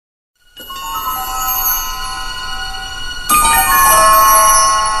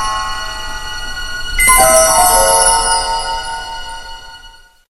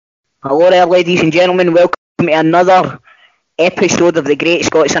Hello there, ladies and gentlemen. Welcome to another episode of the Great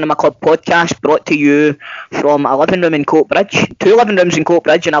Scott Cinema Club podcast, brought to you from a living room in Coatbridge. 2 living rooms in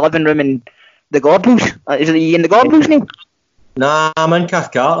Coatbridge and a living room in the Gorbals. Is it you in the Gorbals, Neil? Nah, I'm in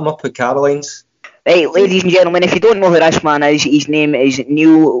Cathcart. I'm up at Caroline's. Right, ladies and gentlemen, if you don't know who this man is, his name is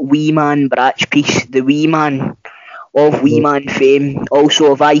Neil Weeman Bratchpiece, the Weeman of Weeman fame,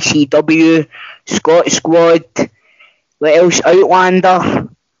 also of ICW, Scott Squad, what else, Outlander.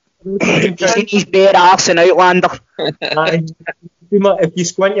 You've seen his bare arse in Outlander. If you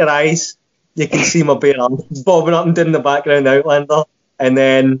squint your eyes, you can see my bare arse bobbing up and down in the background Outlander. And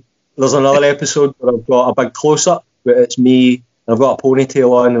then there's another episode where I've got a big close-up, but it's me, I've got a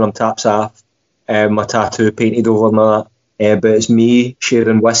ponytail on and I'm taps off, my tattoo painted over and that. But it's me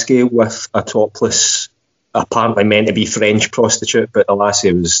sharing whiskey with a topless, apparently meant to be French prostitute, but the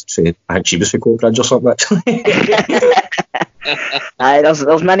lassie was, I think she was for Coatbridge or something, actually. Aye,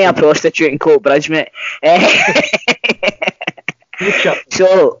 there's many a prostitute in Coatbridge, mate.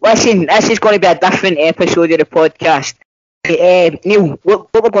 So, listen, this is going to be a different episode of the podcast. Neil,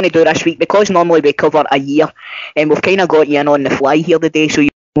 what we're going to do this week, because normally we cover a year, and we've kind of got you in on the fly here today, so you're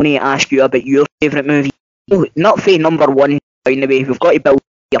going to ask you about your favourite movie. Not for number one, by the way, we've got to build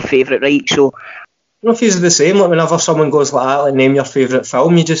your favourite, right? So, I don't know if it's the same, like whenever someone goes like that, like name your favourite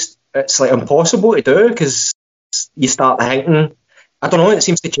film, it's like impossible to do, because you start thinking, I don't know, it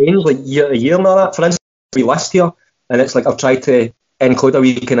seems to change like year to year and all that. For instance, we list here, and it's like I've tried to include a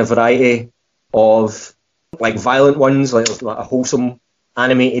wee kind of variety of like violent ones, like a wholesome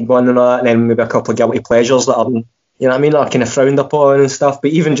animated one and all that, and then maybe a couple of guilty pleasures that are, you know what I mean, are kind of frowned upon and stuff.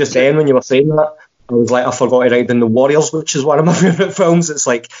 But even just then, when you were saying that, I was like, I forgot to write down The Warriors, which is one of my favourite films. It's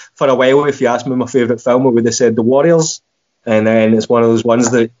like, for a while, if you asked me my favourite film, I would have said The Warriors. And then it's one of those ones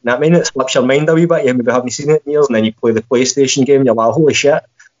that, you know what I mean, it slips your mind a wee bit. You maybe haven't seen it in years, and then you play the PlayStation game, and you're like, holy shit,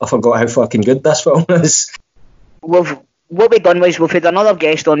 I forgot how fucking good this film is. What we've done was we've had another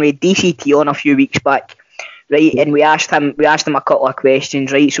guest on with DCT on a few weeks back, right? And we asked him a couple of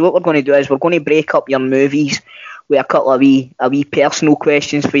questions, right? So what we're going to do is we're going to break up your movies with a couple of wee personal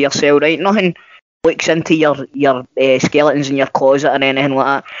questions for yourself, right? Nothing looks into your skeletons in your closet or anything like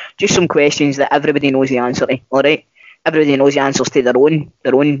that. Just some questions that everybody knows the answer to, alright? Everybody knows the answers to their own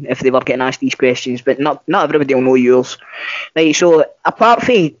if they were getting asked these questions, but not everybody will know yours. Right, so apart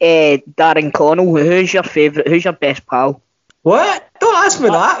from Darren Connell, who's your best pal? What? Don't ask me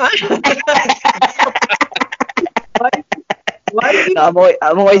that, man.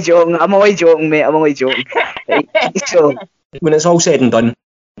 I'm only joking, mate, I'm only joking. Right, so, when it's all said and done,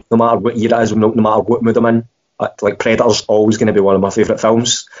 no matter what year it is, no matter what mood I'm in, like Predator's always going to be one of my favourite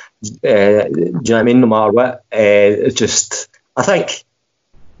films. Do you know what I mean? No matter what, it's just I think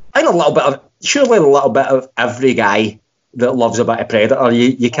a little bit of every guy that loves a bit of Predator.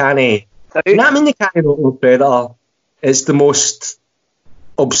 You can't, you know what I mean? You can't not love Predator. It's the most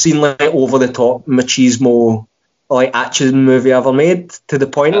obscenely over the top machismo like action movie ever made, to the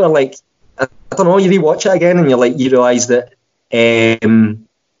point where like I don't know, you rewatch it again and you realise that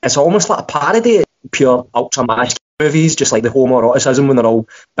it's almost like a parody of pure ultra masculine movies, just like the homoeroticism when they're all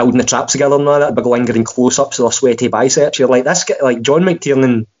building the traps together and all that, big lingering close-ups of their sweaty biceps. You're like, this guy, like John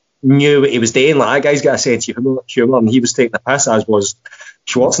McTiernan knew what he was doing. Like, that guy's got a sense of humour, and he was taking the piss, as was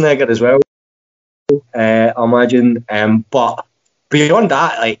Schwarzenegger as well, I imagine. But beyond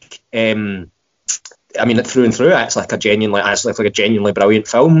that, like, I mean, through and through, it's like a genuinely brilliant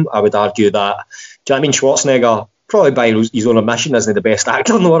film. I would argue that. Do you know what I mean? Schwarzenegger, probably by his own admission, isn't the best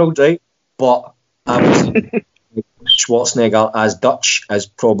actor in the world, right? But I would say Schwarzenegger as Dutch is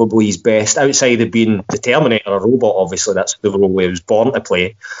probably his best, outside of being the Terminator, a robot. Obviously, that's the role he was born to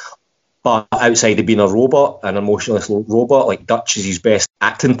play. But outside of being a robot, an emotionless robot, like Dutch is his best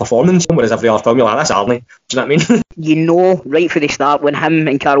acting performance. Whereas every other film, you're like, that's Arnie. Do you know what I mean? You know, right from the start, when him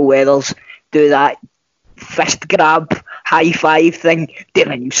and Carol Weathers do that fist grab, high five thing,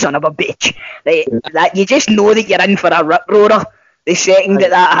 Dylan, you son of a bitch. That you just know that you're in for a rip roarer. The second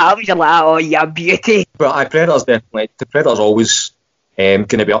that happens, you're like, oh, you beauty. But Predator's definitely, the Predator's always going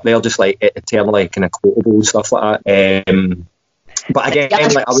to be up there, just like eternally kind of quotable and stuff like that. But again,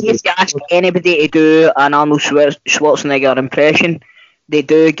 if you ask anybody to do an Arnold Schwarzenegger impression, they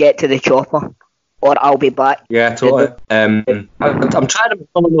do get to the chopper, or I'll be back. Yeah, totally. I'm trying to remember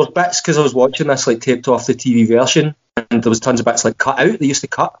some of those bits, because I was watching this like taped off the TV version, and there was tons of bits like cut out. They used to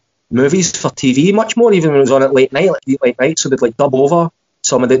cut movies for TV much more, even when it was on at late night, so they'd like dub over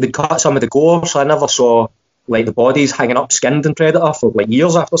they'd cut some of the gore, so I never saw like the bodies hanging up skinned in Predator for like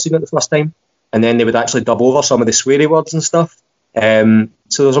years after seeing it the first time, and then they would actually dub over some of the sweary words and stuff. So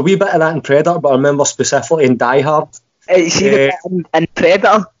there's a wee bit of that in Predator, but I remember specifically in Die Hard. See the bit in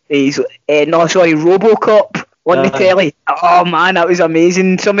Predator RoboCop on the telly. Oh man, that was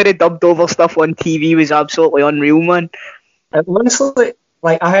amazing. Some of the dubbed over stuff on TV was absolutely unreal, man. Honestly,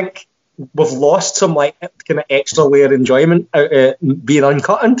 like, I think we've lost some like kind of extra layer of enjoyment out of being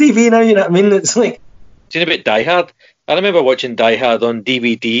uncut on TV now. You know what I mean? It's like, seen about Die Hard. I remember watching Die Hard on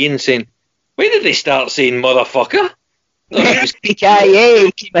DVD and saying, "When did they start saying motherfucker?"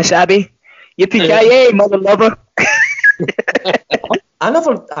 Yippee-ki-yay, Kimasabi. Yippee-ki-yay, mother lover. I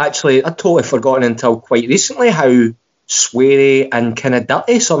I'd totally forgotten until quite recently how sweary and kind of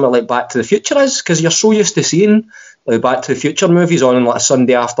dirty something like Back to the Future is, because you're so used to seeing like Back to the Future movies on like a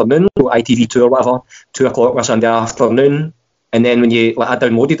Sunday afternoon, like ITV2 or whatever, 2 o'clock on a Sunday afternoon, and then when you, like, I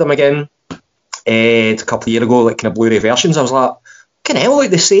downloaded them again a couple of years ago, like kind of Blu-ray versions, I was like, fucking hell,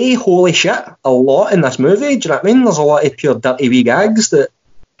 like, they say holy shit a lot in this movie, do you know what I mean? There's a lot of pure dirty wee gags that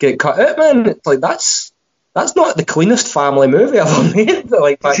get cut out, man. It's like, that's not the cleanest family movie ever made.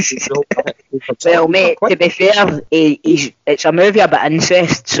 Like, well, mate, to be fair, it's a movie about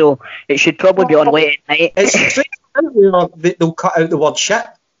incest, so it should probably be on late at night. It's strange, they'll cut out the word shit,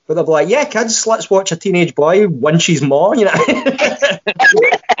 but they'll be like, yeah, kids, let's watch a teenage boy once she's more, you know.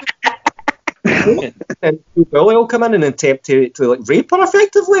 And Billy will come in and attempt to like rape her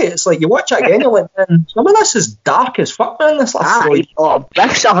effectively. It's like, you watch it again, you're like, man, some of this is dark as fuck, man. This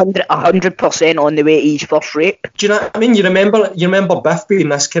Biff's 100% on the way to his first rape. Do you know what I mean? You remember Biff being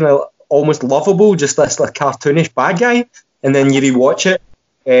this kind of almost lovable, just this like cartoonish bad guy, and then you rewatch it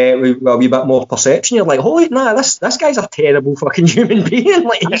with a wee bit more perception. You're like, holy, nah, this guy's a terrible fucking human being.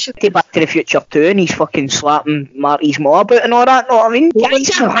 Like, he should take Back to the Future 2 and he's fucking slapping Marty's maw about and all that, know what I mean? Yeah,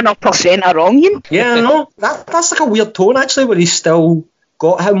 he's 100% wrong, you know? Yeah, I know. That's like a weird tone, actually, where he's still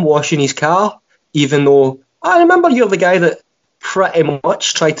got him washing his car, even though, I remember you're the guy that pretty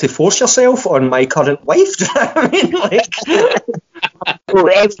much tried to force yourself on my current wife. Do you know what I mean? Like,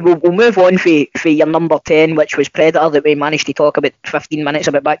 we'll move on for your number 10, which was Predator, that we managed to talk about 15 minutes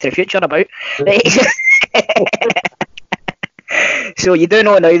about Back to the Future about. So you do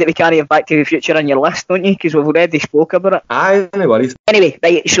know now that we can't have Back to the Future on your list, don't you? Because we've already spoke about it. Aye, no worries. Anyway,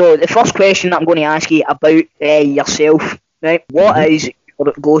 right, so the first question that I'm going to ask you about yourself, right? What is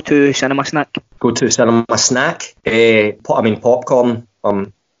your go-to cinema snack? Go-to cinema snack? Popcorn.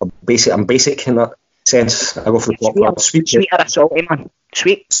 I'm basic in that sense. I go for the popcorn. Sweet or salty, man?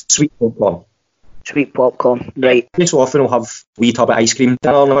 Sweet popcorn. Sweet popcorn, right. So often I'll have a wee tub of ice cream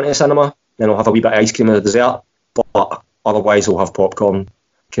dinner when I went to the cinema, then I'll have a wee bit of ice cream as a dessert, but otherwise I'll have popcorn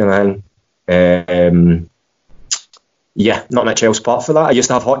kind of thing. Yeah, not much else apart for that. I used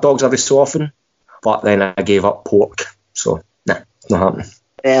to have hot dogs every so often, but then I gave up pork, so nah, it's not happening.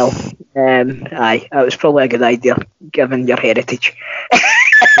 Well, aye, that was probably a good idea, given your heritage.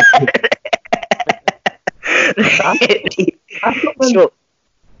 So,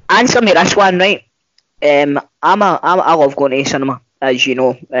 answer me this one, right? I love going to the cinema, as you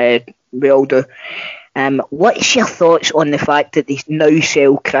know, we all do. What's your thoughts on the fact that they now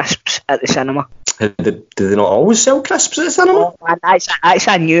sell crisps at the cinema? Do they not always sell crisps at the cinema? Oh, man, that's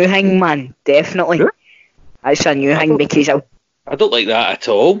a new thing, man. Definitely. Really? That's a new thing, because I don't like that at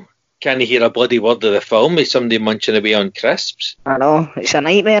all. Can't you hear a bloody word of the film with somebody munching away on crisps? I know, it's a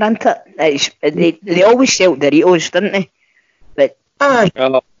nightmare, isn't it? They always sell Doritos, don't they? But when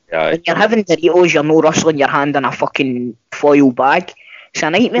you're having Doritos, you're no rustling your hand in a fucking foil bag. It's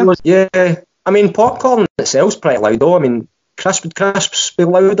a nightmare. Yeah, I mean, popcorn itself's pretty loud though. I mean, crisps be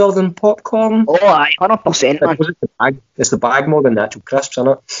louder than popcorn? Oh, aye, 100%, man. It's the bag more than the actual crisps,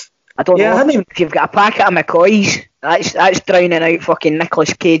 isn't it? I don't know. If you've got a packet of McCoys, that's drowning out fucking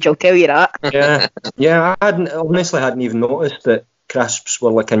Nicolas Cage, I'll tell you that. Yeah, I honestly hadn't even noticed that crisps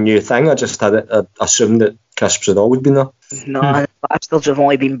were like a new thing. I just had assumed that crisps had always been there. No, the bastards have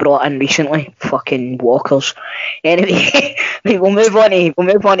only been brought in recently. Fucking walkers. Anyway, we'll move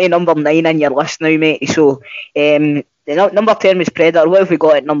on to number 9 on your list now, mate. So, number 10 was Predator. What have we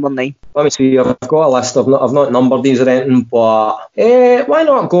got at number 9? Let me see. I've got a list. I've not numbered these or anything, but why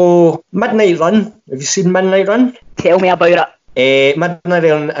not go Midnight Run? Have you seen Midnight Run? Tell me about it. Midnight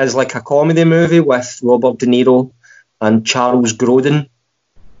Run is like a comedy movie with Robert De Niro and Charles Grodin.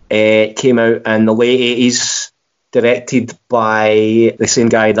 It came out in the late 80s, directed by the same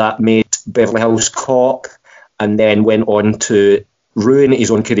guy that made Beverly Hills Cop, and then went on to ruin his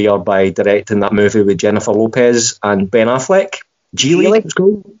own career by directing that movie with Jennifer Lopez and Ben Affleck. Geely? It's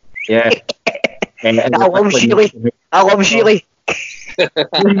called? Yeah. I love Geely.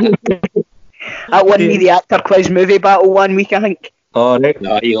 That won me the actor quiz movie battle 1 week, I think. Oh, right.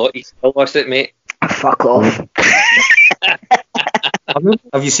 No, you still lost it, mate. Fuck off.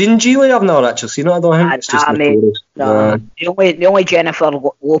 Have you seen Geely? I've never actually seen it. I don't think it's just notorious. The only Jennifer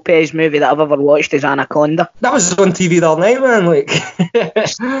Lopez movie that I've ever watched is Anaconda. That was on TV the other night, man. Like,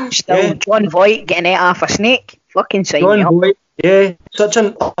 still, John Voight getting ate off a snake. Fucking sign me up. Voight, yeah, such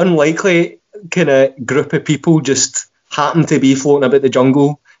an unlikely kind of group of people just happen to be floating about the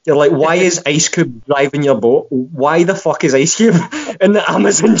jungle. You're like, why is Ice Cube driving your boat? Why the fuck is Ice Cube in the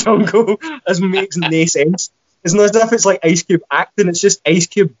Amazon jungle? This makes no sense. It's not as if it's like Ice Cube acting, it's just Ice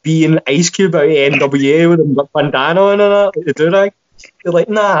Cube being Ice Cube out of NWA with a bandana on and that, like the do-rag. You're like,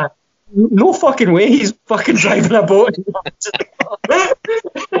 nah, no fucking way he's fucking driving a boat.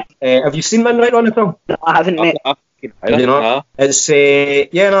 Have you seen Midnight Runner film? No, I haven't, mate. Have you not? It's,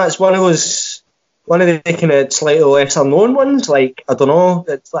 it's one of those... One of the kind of slightly lesser known ones, like, I don't know,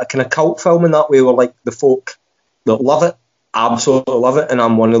 it's like kind of cult film in that way where like the folk that love it, absolutely love it, and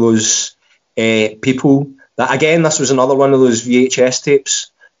I'm one of those people that, again, this was another one of those VHS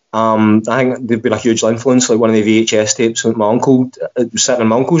tapes. I think they've been a huge influence, like one of the VHS tapes with my uncle, was sitting in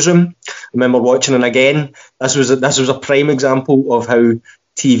my uncle's room. I remember watching, and again, this was a prime example of how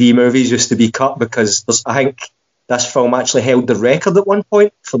TV movies used to be cut, because I think this film actually held the record at one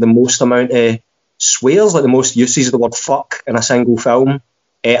point for the most amount of swears, like the most uses of the word fuck in a single film.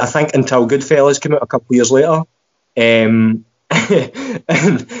 I think until Goodfellas came out a couple of years later. And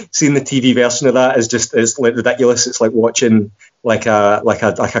seeing the TV version of that is like ridiculous. It's like watching like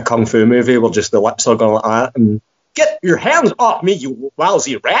a kung fu movie where just the lips are going like that and get your hands off me, you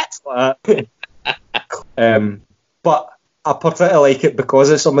lousy rat. But I particularly like it because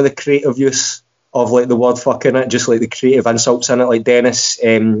of some of the creative use of like the word fuck in it, just like the creative insults in it, like Dennis,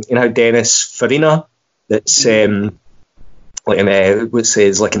 how Dennis Farina, that's like in what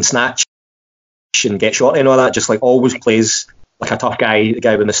says like in Snatch and Get Shorty and all that, just like always plays like a tough guy, the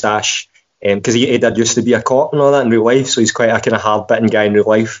guy with the moustache, because he did used to be a cop and all that in real life, so he's quite a kind of hard bitting guy in real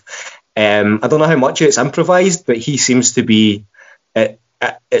life. I don't know how much of it's improvised, but he seems to be.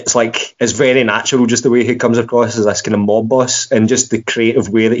 It's like it's very natural just the way he comes across as this kind of mob boss, and just the creative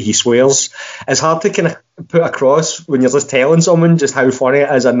way that he swears. It's hard to kind of put across when you're just telling someone just how funny it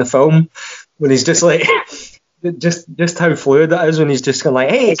is in the film, when he's just like just how fluid it is when he's just kind of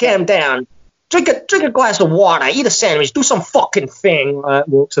like, hey, calm down, drink a glass of water, eat a sandwich, do some fucking thing,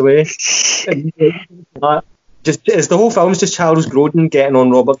 walks away. Just as the whole film's just Charles Grodin getting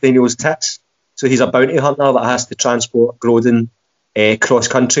on Robert De Niro's tits. So he's a bounty hunter that has to transport Grodin cross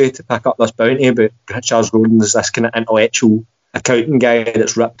country to pick up this bounty, but Charles Grodin is this kind of intellectual accounting guy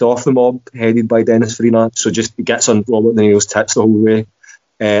that's ripped off the mob, headed by Dennis Farina. So just gets on Robert De Niro's tits the whole way.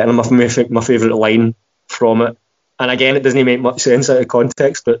 And my favourite line from it, and again, it doesn't make much sense out of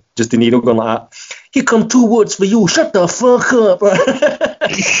context, but just De Niro going like that, here come 2 words for you, shut the fuck up.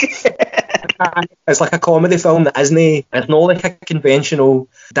 It's like a comedy film that isn't, it's not like a conventional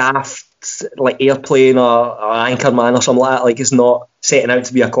daft like Airplane or Anchorman or something like that. Like, it's not setting out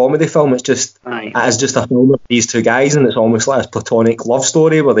to be a comedy film, it's just it is just a film of these two guys, and it's almost like a platonic love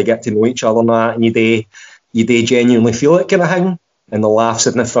story where they get to know each other and that, and you do genuinely feel it kind of thing, and the laughs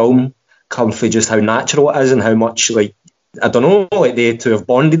in the film come from just how natural it is and how much, like, I don't know, like they two have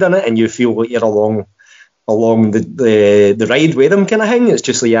bonded in it, and you feel like you're along the ride with them kind of thing. It's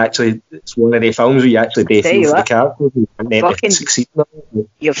just like it's one of the films where you actually do feel for the characters and then succeed.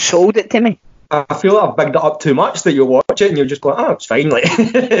 You've sold it to me. I feel like I've bigged it up too much that you'll watch it and you'll just go, oh, it's fine. Like,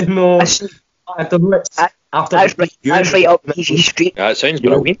 no, I don't know. That's right up Easy Street. Yeah, it sounds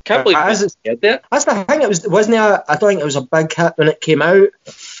brilliant. Can't believe that's the thing. I don't think it was a big hit when it came out,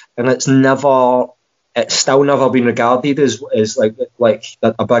 and it's still never been regarded as like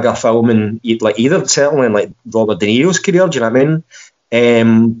a bigger film in like either, certainly in like Robert De Niro's career. Do you know what I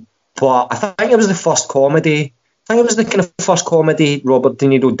mean? But I think it was the first comedy. I think it was the kind of first comedy Robert De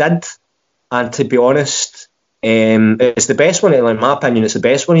Niro did, and to be honest, it's the best one. In my opinion, it's the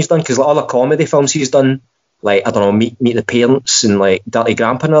best one he's done, because like other comedy films he's done, like, I don't know, Meet the Parents and like Dirty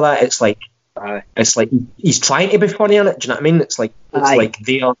Grandpa and all that. It's like he's trying to be funny in it. Do you know what I mean? It's like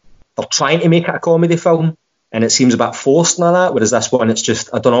they're trying to make it a comedy film, and it seems a bit forced and all that, whereas this one, it's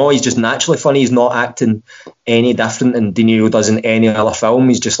just, I don't know, he's just naturally funny. He's not acting any different than De Niro does in any other film.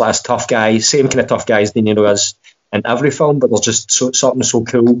 He's just like this tough guy, same kind of tough guy as De Niro is in every film, but there's just something so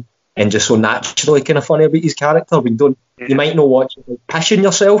cool and just so naturally kind of funny about his character. You might not watch it like pissing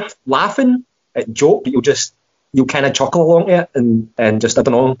yourself, laughing at joke, but you'll kind of chuckle along to it, and just, I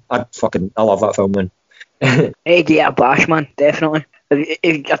don't know, I love that film, man. Hey, get a bash, man, definitely. I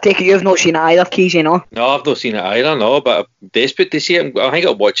take it you've not seen it either, Keys, you know? No, I've not seen it either, no, but I'm desperate to see it. I think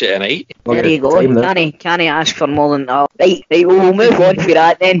I'll watch it tonight. There you go. Can't ask for more than that. Right, we'll move on for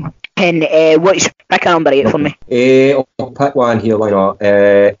that then. And pick a number 8 for me. I'll pick one here, why not?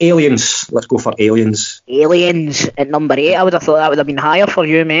 Aliens. Let's go for Aliens. Aliens at number 8. I would have thought that would have been higher for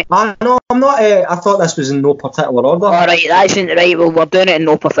you, mate. No, I'm not. I thought this was in no particular order. Alright, that's right. Well, we're doing it in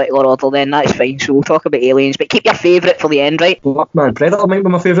no particular order then. That's fine. So we'll talk about Aliens, but keep your favourite for the end, right? Fuck, man, Predator might be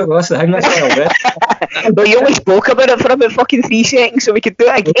my favourite, but that's the thing. That's why I'll bet. But you only spoke about it for about fucking 3 seconds, so we could do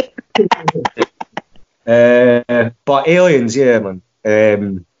it again. But Aliens, yeah, man.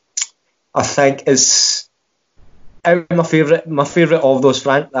 I think is my favourite of those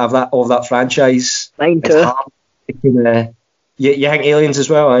of that franchise. Mine too. You think Aliens as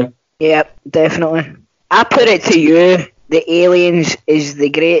well, eh? Yeah, definitely. I put it to you, the Aliens is the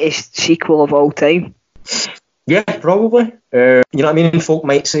greatest sequel of all time. Yeah, probably. You know what I mean? Folk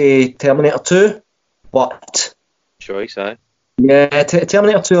might say Terminator 2, but choice, aye. Yeah,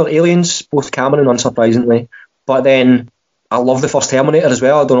 Terminator 2 or Aliens, both canon, unsurprisingly. But then I love the first Terminator as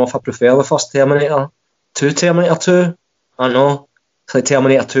well. I don't know if I prefer the first Terminator to Terminator 2. I don't know. It's like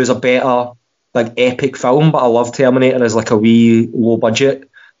Terminator 2 is a better, like, epic film, but I love Terminator as like a wee low budget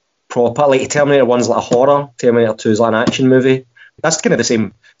proper. Like Terminator 1's like a horror, Terminator 2 is like an action movie. That's kind of the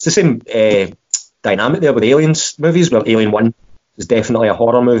same. It's the same dynamic there with Aliens movies, where Alien 1 is definitely a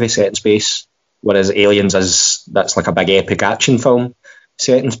horror movie set in space, whereas Aliens that's like a big epic action film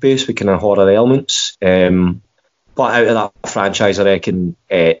set in space with kind of horror elements. But out of that franchise, I reckon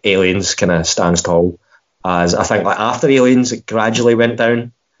Aliens kind of stands tall. As I think, like, after Aliens, it gradually went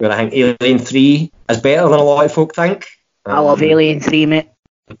down. Where I think Alien 3 is better than a lot of folk think. I love Alien 3, mate.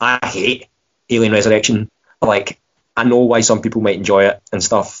 I hate Alien Resurrection. Like, I know why some people might enjoy it and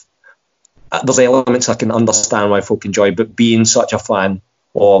stuff. There's elements I can understand why folk enjoy, but being such a fan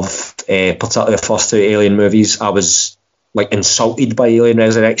of particularly the first 2 Alien movies, I was like insulted by Alien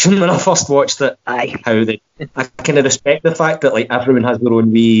Resurrection when I first watched it. Aye. I kind of respect the fact that like everyone has their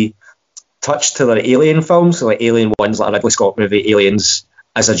own wee touch to their Alien films. So like Alien 1's like a Ridley Scott movie, Aliens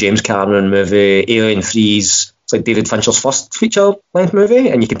is a James Cameron movie, Alien 3's it's like David Fincher's first feature length movie,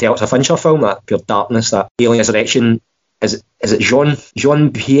 and you can tell it's a Fincher film, that pure darkness. That Alien Resurrection is it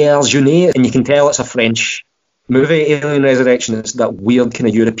Jean-Pierre Jeunet, and you can tell it's a French movie. Alien Resurrection is that weird kind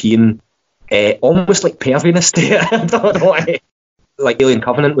of European almost like perviness to it. I don't know why. Like Alien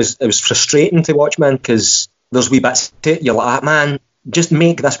Covenant was frustrating to watch, man, because there's wee bits to it, you're like, man, just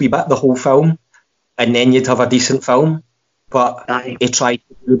make this wee bit the whole film and then you'd have a decent film. But he tried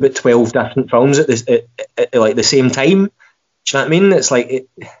to do about 12 different films at like the same time. Do you know what I mean? It's like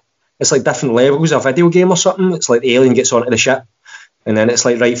it's like different levels of a video game or something. It's like the alien gets onto the ship and then it's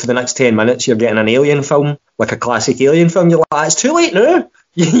like, right, for the next 10 minutes you're getting an alien film, like a classic alien film. You're like, it's too late now.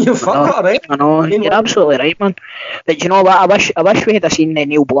 You fucked it, right? I know, you're absolutely right, man. But you know what? I wish we had seen the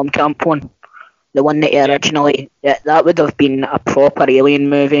Neil Blomkamp one, the one that he originally. That would have been a proper alien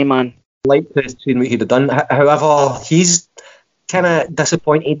movie, man. I'd like to see what he'd have done. However, he's kind of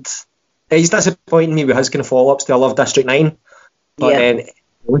disappointed. He's disappointing me with his kind of follow-ups to I Love District 9. But then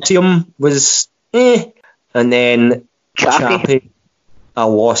Elysium was and then Chappie I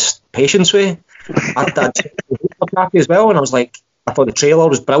lost patience with. I Chappie as well, and I was like, I thought the trailer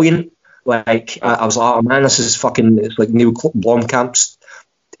was brilliant. Like, I was like, oh man, this is fucking, it's like Neil Blomkamp's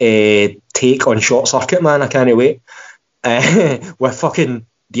take on Short Circuit, man. I can't wait. With fucking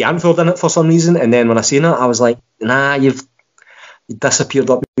the Antwoord in it for some reason. And then when I seen it, I was like, nah, you've disappeared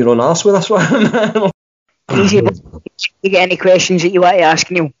up your own arse with this one, man. You get any questions that you want to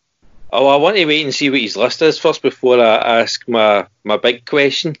ask, Neil? Oh, I want to wait and see what his list is first before I ask my big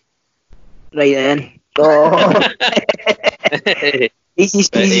question. Right then. Oh. He's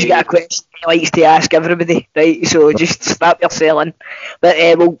got a question he likes to ask everybody, right? So just stop your selling. But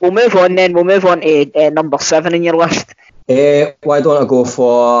we'll move on then. We'll move on to number 7 in your list. Why don't I go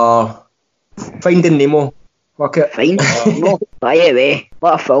for Finding Nemo? Fuck it. Finding Nemo. By the way,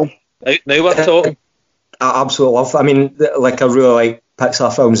 what a film. Now we're talking. I absolutely love. I mean, like, I really like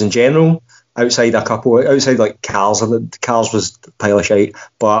Pixar films in general. Outside like Cars, Cars was a pile of shite,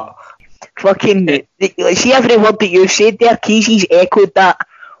 but. Fucking see every word that you said there. Kesey's echoed that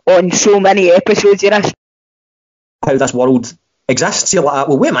on so many episodes of this. How this world exists. You're like,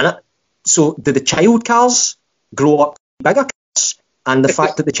 well, wait a minute. So did the child cars grow up bigger cars? And the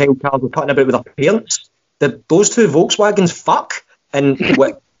fact that the child cars were putting about with their parents, did those 2 Volkswagens fuck and give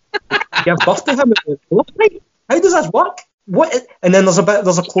birth to him? How does this work? What? And then there's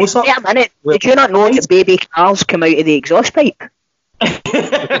a close up. Wait a minute. Did you not know that baby cars come out of the exhaust pipe?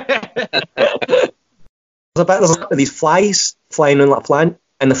 There's these flies flying on that plant,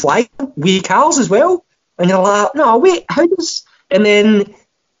 and the fly wee cars as well. And you're like, no, wait, how does? And then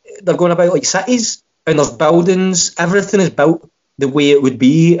they're going about like cities, and there's buildings. Everything is built the way it would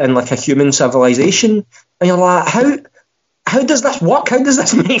be in like a human civilization, and you're like, how does this work? How does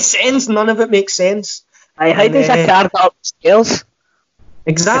this make sense? None of it makes sense. How does a car get upstairs?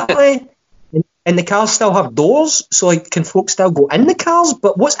 Exactly. And the cars still have doors, so like, can folks still go in the cars?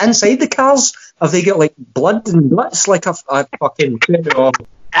 But what's inside the cars? Have they got like blood and guts? Like a fucking.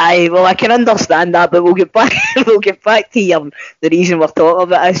 Aye, well, I can understand that, but we'll get back. We'll get back to the reason we're talking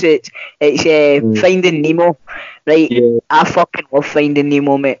about this. It's Finding Nemo, right? Yeah. I fucking love Finding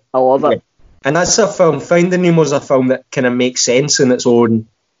Nemo, mate. I love it. And that's a film. Finding Nemo's a film that kind of makes sense in its own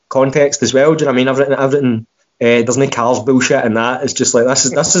context as well. Do you know what I mean? I've written. There's no cars bullshit in that. It's just like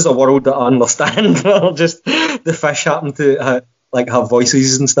this is a world that I understand. Just the fish happen to like have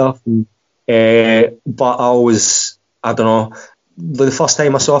voices and stuff. And, but I don't know. The first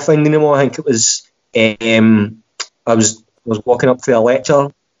time I saw Finding Nemo, I think it was I was walking up to a lecture,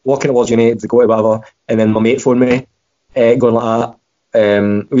 walking towards uni to go to whatever, and then my mate phoned me, going like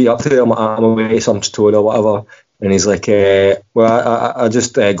that. We up to I'm away some tutorial or whatever. And he's like, well, I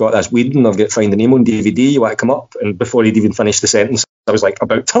just got this weed and I've got Finding Nemo on DVD. You want to come up? And before he'd even finished the sentence, I was like,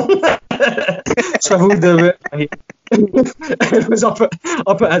 about to. So I moved over. It was up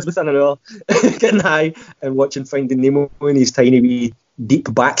at his within an hour, getting high and watching Finding Nemo on his tiny wee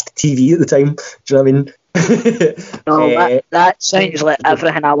deep-backed TV at the time. Do you know what I mean? No, that sounds like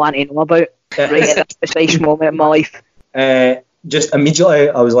everything I want to know about right at this precise moment in my life. Just immediately,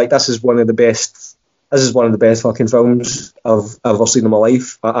 I was like, this is one of the best fucking films I've ever seen in my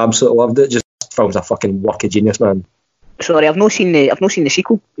life. I absolutely loved it. Just film's a fucking work of genius, man. Sorry, I've not seen the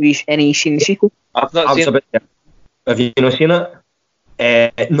sequel. Have you seen the sequel? I've not seen it. Have you not seen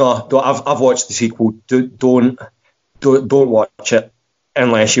it? No, I've watched the sequel. Don't watch it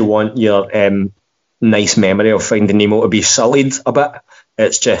unless you want your nice memory of Finding Nemo to be sullied a bit.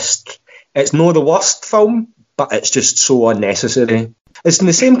 It's not the worst film, but it's just so unnecessary. It's in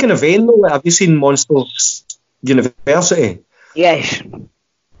the same kind of vein though. Have you seen Monsters University? Yes.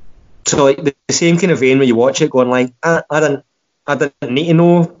 So like the same kind of vein where you watch it going like, I didn't need to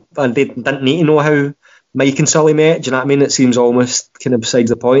know, and they didn't need to know how Mike and Sully met. Do you know what I mean? It seems almost kind of besides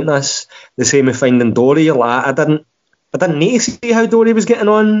the point. That's the same with Finding Dory. You're like, I didn't need to see how Dory was getting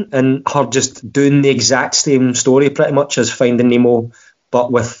on, and her just doing the exact same story pretty much as Finding Nemo,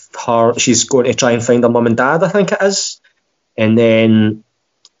 but with her, she's going to try and find her mum and dad, I think it is. And then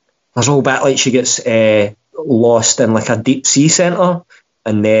there's a whole bit like she gets lost in like a deep sea centre,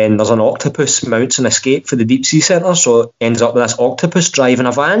 and then there's an octopus mounts an escape for the deep sea centre, so it ends up with this octopus driving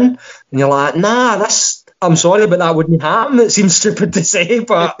a van, and you're like, nah, I'm sorry, but that wouldn't happen. It seems stupid to say,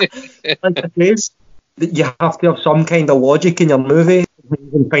 but you have to have some kind of logic in your movie. You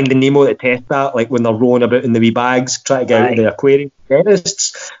can Finding Nemo to test that, like when they're rowing about in the wee bags, trying to get out of the aquarium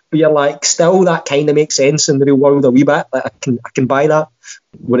dentists. But you're like, still, that kind of makes sense in the real world a wee bit. Like, I can buy that.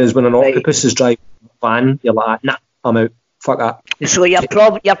 Whereas when an octopus is driving a van, you're like, nah, I'm out. Fuck that. So your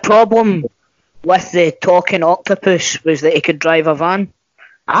problem with the talking octopus was that he could drive a van?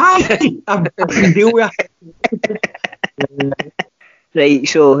 Aye, I can deal with it. Right,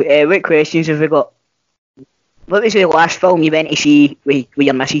 so what questions have we got? What was the last film you went to see with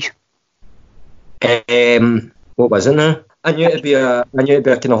your missus? What was it now? I knew it'd be a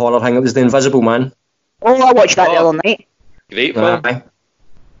kind of horror thing. It was The Invisible Man. Oh, I watched that the other night. Great film. What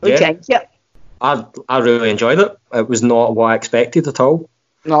do you think? Yeah. I really enjoyed it. It was not what I expected at all.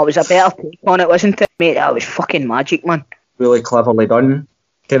 No, it was a better take on it, wasn't it, mate? That was fucking magic, man. Really cleverly done,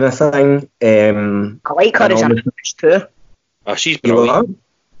 kind of thing. I like her as an actress too. Oh, she's brilliant.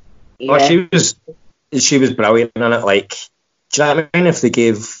 Yeah. Oh, she was brilliant in it. Like, do you know what I mean? If they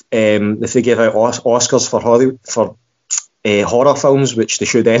gave out Oscars for horror films, which they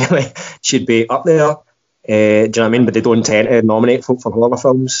should anyway, she'd be up there. Do you know what I mean? But they don't tend to nominate folk for horror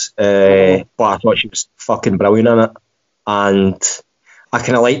films. But I thought she was fucking brilliant in it, and I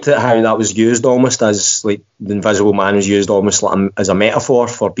kind of liked it how that was used almost as like The Invisible Man was used almost like as a metaphor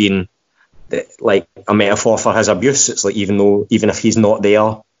for being like a metaphor for his abuse. It's like even if he's not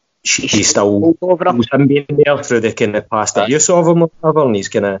there, she still knows him being there through the kind of past abuse of him or whatever, and he's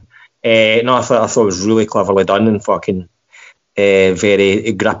kind of I thought it was really cleverly done and fucking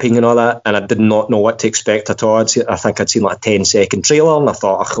very gripping and all that, and I did not know what to expect at all. I think I'd seen like a 10-second trailer and I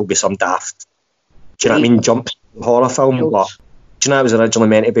thought it'll be some daft, do you know what I mean, jump horror film, but do you know it was originally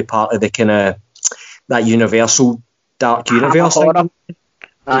meant to be part of the kind of that Universal Dark Universe thing?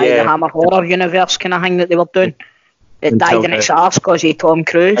 The Hammer Horror Universe kind of thing that they were doing. It died in its arse because of Tom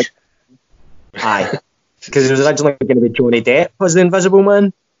Cruise. Aye, because it was originally going to be Johnny Depp as the Invisible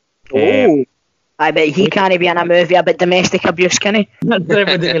Man. Oh, I bet he can't be in a movie about domestic abuse, can he?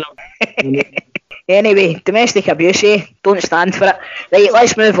 Anyway, domestic abuse, don't stand for it. Right,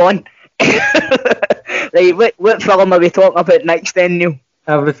 let's move on. Right, what film are we talking about next then, Neil?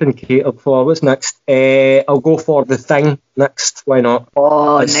 Everything catered for. What's next? I'll go for The Thing next. Why not?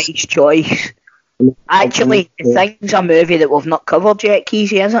 Oh, nice choice. Actually, The Thing's a movie that we've not covered yet,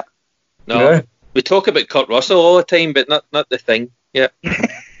 Keezy, is it? No. Yeah. We talk about Kurt Russell all the time, but not The Thing. Yeah.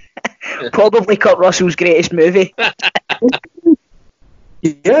 Probably Kurt Russell's greatest movie.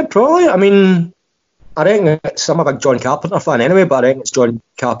 Yeah, probably. I mean, I reckon I'm a big John Carpenter fan anyway, but I reckon it's John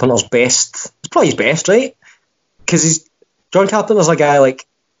Carpenter's best. It's probably his best, right? Because John Carpenter's a guy, like,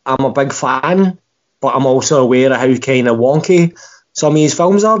 I'm a big fan, but I'm also aware of how kind of wonky some of his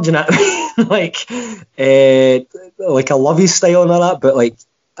films are, do you know what I mean? Like I love his style and all that, but like,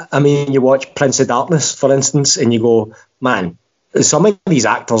 I mean, you watch Prince of Darkness, for instance, and you go, man, some of these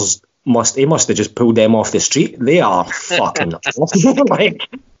actors must have just pulled them off the street. They are fucking awesome.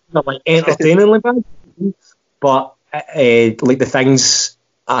 like entertainingly bad. But like The Thing's,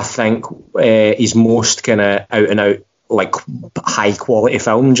 I think, his most kind of out and out, like, high quality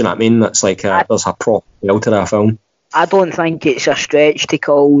film. Do you know what I mean? That's like there's a proper feel to that film. I don't think it's a stretch to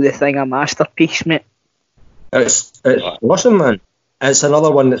call The Thing a masterpiece, mate. It's awesome, man. It's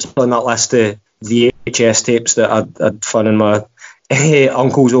another one that's on that list of VHS tapes that I'd found in my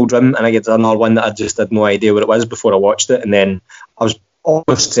uncle's old room, and I get another one that I just had no idea what it was before I watched it, and then I was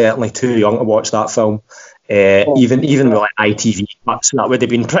almost certainly too young to watch that film. Even with like ITV cuts, that would have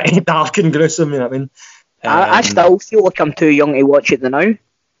been pretty dark and gruesome, you know what I mean? I still feel like I'm too young to watch it now.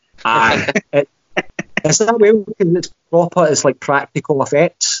 It's that way because it's proper, it's like practical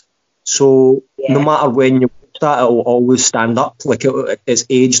effects. So no matter when you watch that, it will always stand up. Like it's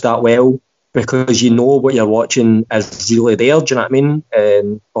aged that well because you know what you're watching is really there. Do you know what I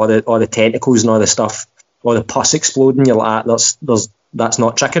mean? All the tentacles and all the stuff, all the pus exploding. You're like, that's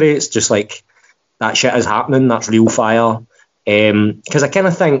not trickery. It's just like that shit is happening. That's real fire. Because I kind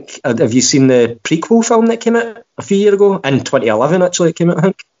of think, have you seen the prequel film that came out a few years ago? In 2011, actually, it came out, I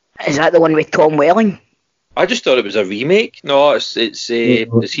think. Is that the one with Tom Welling? I just thought it was a remake. No, it's he's the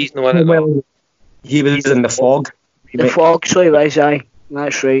one. Well, he was in The Fog. The Fog, so he was, aye.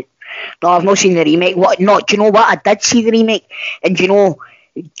 That's right. No, I've not seen the remake. Do you know what? I did see the remake. And do you know,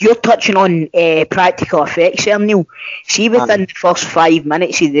 you're touching on practical effects there, Neil. See, within the first 5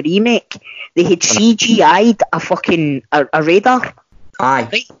 minutes of the remake, they had CGI'd a radar. Aye,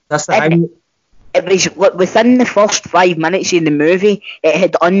 right? That's the thing. It was within the first 5 minutes of the movie, it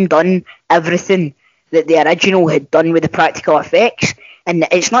had undone everything that the original had done with the practical effects. And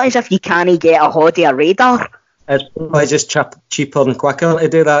it's not as if you can't get a hold of a radar. It's probably just cheaper and quicker to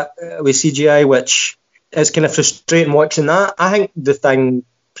do that with CGI, which is kind of frustrating watching that. I think The Thing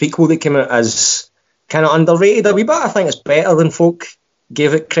prequel that came out is kind of underrated a wee bit. I think it's better than folk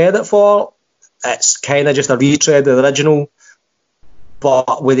gave it credit for. It's kind of just a retread of the original,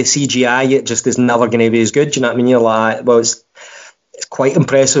 but with the CGI, it just is never going to be as good. Do you know what I mean? You're like, well, it's quite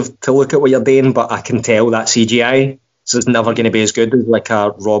impressive to look at what you're doing, but I can tell that CGI, so it's never going to be as good as like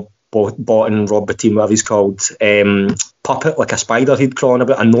a Rob Bottin, Rob Bottin, whatever he's called, puppet, like a spider he'd crawling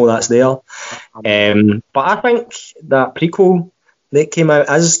about. I know that's there. But I think that prequel that came out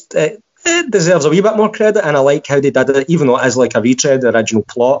it deserves a wee bit more credit, and I like how they did it, even though it is like a retread of the original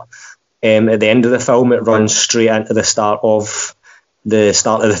plot. At the end of the film, it runs straight into the start of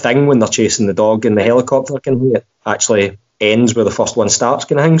The Thing when they're chasing the dog in the helicopter. It actually ends where the first one starts,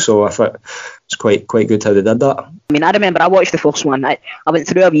 kind of thing. So I thought it's quite good how they did that. I mean, I remember I watched the first one. I went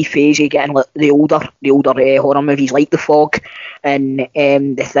through a wee phase of getting like the older horror movies like The Fog and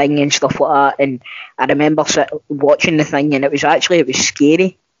The Thing and stuff like that. And I remember watching The Thing, and it was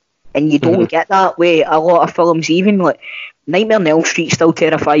scary. And you don't get that way a lot of films. Even like Nightmare on Elm Street still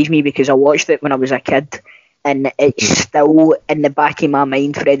terrifies me because I watched it when I was a kid, and it's still in the back of my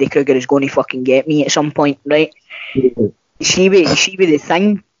mind. Freddy Krueger is going to fucking get me at some point, right? See with The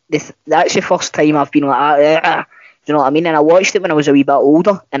Thing, that's the first time I've been like, do you know what I mean? And I watched it when I was a wee bit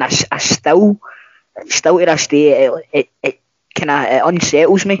older, and I still to this day, it kind of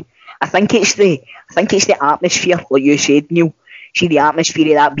unsettles me. I think it's the atmosphere, like you said, Neil. See, the atmosphere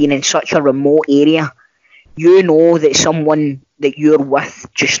of that being in such a remote area, you know that someone that you're with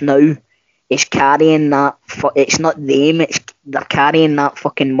just now is carrying that. It's not them. They're carrying that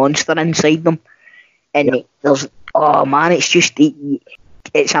fucking monster inside them, and there's. Oh man, it's just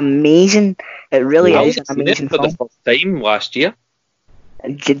it's amazing. It really is an amazing film. For the first time last year.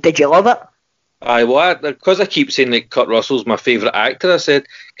 Did you love it? Because I keep saying that Kurt Russell's my favourite actor, I said,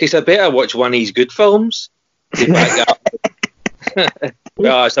 "Cause I better watch one of his good films." Yeah,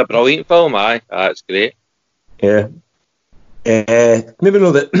 it's a brilliant film. It's great. Yeah. Maybe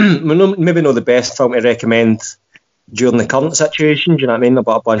not the best film to recommend during the current situation. Do you know what I mean?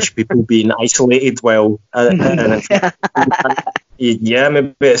 About a bunch of people being isolated while. Yeah,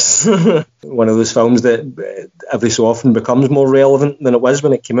 maybe it's one of those films that every so often becomes more relevant than it was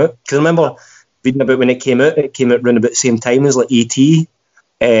when it came out. Because I remember reading about when it came out around about the same time as like E.T.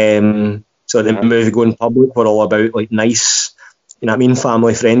 So the movie going public were all about like nice, you know what I mean,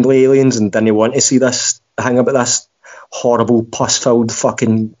 family friendly aliens, and didn't want to see this hang about this horrible pus-filled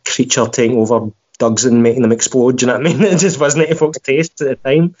fucking creature taking over Dougs and making them explode. Do you know what I mean? It just wasn't to folks' taste at the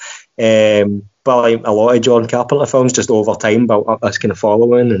time. But like a lot of John Carpenter films, just over time built up this kind of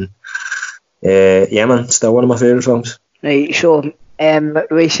following, and yeah, man, still one of my favourite films. Right, so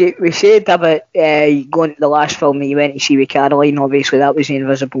we said about going to the last film that you went to see with Caroline. Obviously, that was The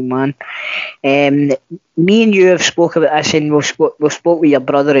Invisible Man. Me and you have spoke about this, and we've spoke with your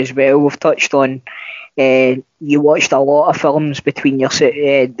brother as well. We've touched on you watched a lot of films between your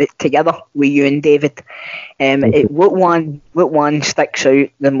together with you and David. What one sticks out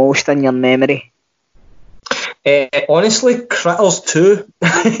the most in your memory? Honestly, Critters 2.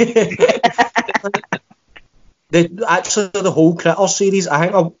 The whole Critters series.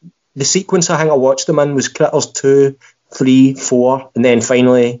 The sequence I watched them in was Critters 2, 3, 4, and then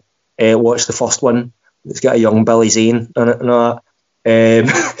finally watched the first one. It's got a young Billy Zane in it and all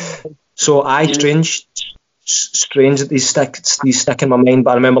that. So strange that these stick in my mind.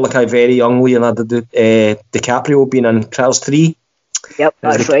 But I remember like a very young Leonardo DiCaprio being in Critters 3. Yep,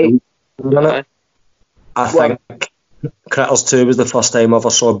 that's right. I think Critters 2 was the first time I ever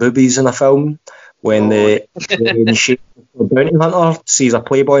saw boobies in a film, when the bounty hunter sees a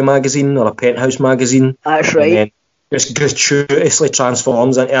Playboy magazine or a Penthouse magazine. That's right. And then just gratuitously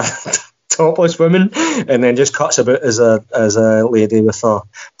transforms into a topless woman, and then just cuts about as a lady with her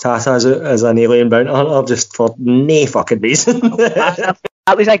tatas out as an alien bounty hunter, just for no fucking reason. That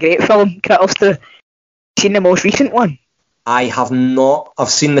was a great film, Critters 2. Seen the most recent one? I have not. I've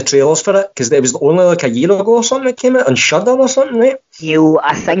seen the trailers for it, because it was only like a year ago or something it came out on Shudder or something, right?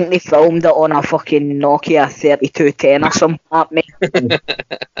 I think they filmed it on a fucking Nokia 3210 or something like me.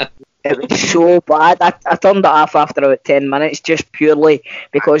 It was so bad. I turned it off after about 10 minutes just purely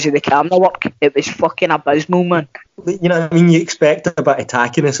because of the camera work. It was fucking abysmal, man. You know what I mean? You expect a bit of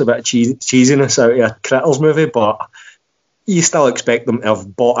tackiness, a bit of cheesiness out of a Critters movie, but you still expect them to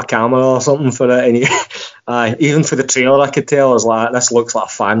have bought a camera or something for it. And even for the trailer, I could tell, I was like, this looks like a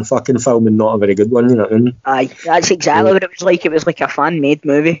fan fucking film and not a very good one, you know what I mean? Aye, that's exactly what it was like. It was like a fan-made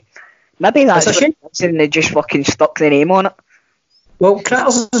movie. Maybe that's what it is, and they just fucking stuck the name on it. Well,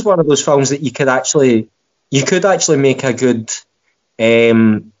 Critters is one of those films that you could actually make a good,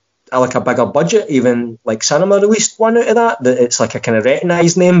 like a bigger budget, even like cinema released one out of that it's like a kind of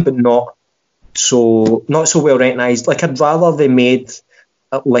recognised name, but not so well recognised. Like, I'd rather they made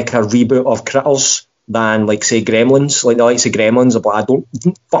like a reboot of Critters than like say Gremlins. Like the likes of Gremlins, but I don't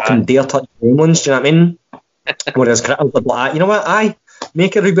fucking dare touch Gremlins. Do you know what I mean? Whereas Critters are like, you know what?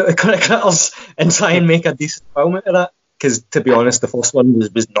 Make a reboot of Critters and try and make a decent film out of that. Because to be honest, the first one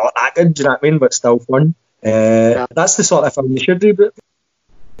was not that good. Do you know what I mean? But still fun. That's the sort of film you should reboot.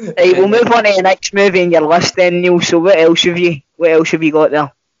 Right, we'll move on to the next movie in your list then, Neil. So what else have you got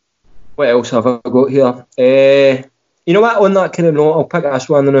there? What else have I got here? You know what? On that kind of note, I'll pick this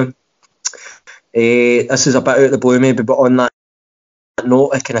one now. This is a bit out of the blue, maybe, but on that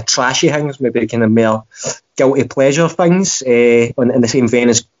note, kind of trashy things, maybe kind of more guilty pleasure things, in the same vein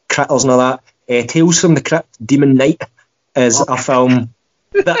as Critters and all that. Tales from the Crypt, Demon Knight is a film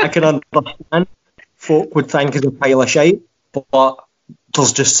that I can understand folk would think is a pile of shite, but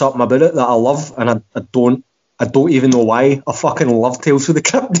there's just something about it that I love, and I don't even know why. I fucking love Tales from the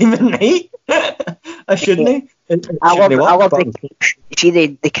Crypt, Demon Knight. I shouldn't. I love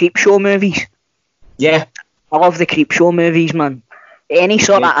the Creep Show movies. Yeah. I love the Creep Show movies, man. Any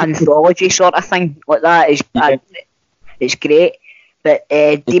sort of anthology sort of thing like that is it's great. But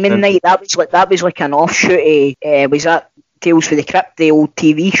Demon Knight, that was like an offshoot of, was that Tales from the Crypt, the old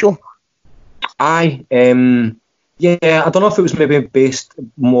TV show? Aye. Yeah, I don't know if it was maybe based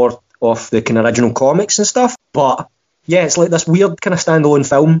more off the kind of original comics and stuff, but yeah, it's like this weird kind of standalone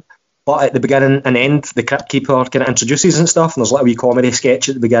film, but at the beginning and end, the Crypt Keeper kind of introduces and stuff, and there's like a wee comedy sketch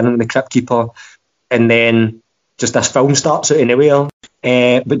at the beginning of the Crypt Keeper, and then just this film starts out of nowhere.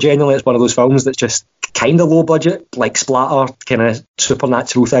 But generally it's one of those films that's just kind of low budget, like splatter, kind of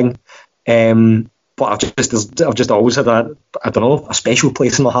supernatural thing. But I've just always had a special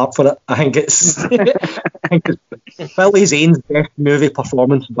place in my heart for it. I think it's Billy Zane's best movie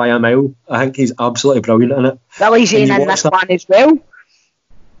performance by a mile. I think he's absolutely brilliant in it. Billy Zane in this one as well?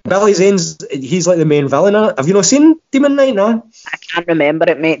 Billy Zane's, he's like the main villain in it. Have you not seen Demon Knight, no? I can't remember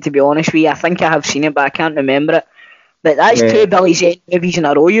it, mate, to be honest with you. I think I have seen it, but I can't remember it. But that's two Billy Zane movies in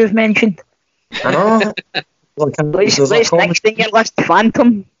a row you've mentioned. I know. What's next in your list?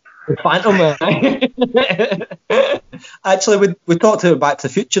 Phantom? Phantom, Actually, we talked about Back to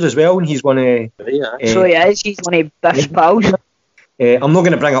the Future as well, and he's one of... So he is, he's one of Biff's pals. I'm not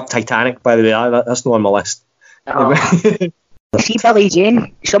going to bring up Titanic, by the way, that's not on my list. Oh. See, Billy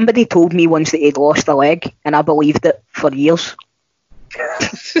Zane, somebody told me once that he'd lost a leg, and I believed it for years.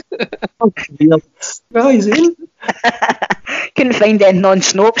 Billy Zane? Couldn't find anything on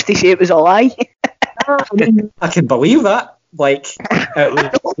Snopes to say it was a lie. I can believe that. Like, it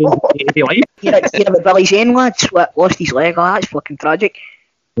was you know, Billy Zane, lads, lost his leg. Oh, that's fucking tragic.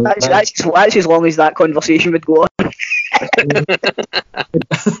 That's as long as that conversation would go on.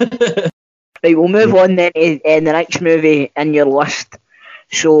 Right, we'll move on then to the next movie in your list.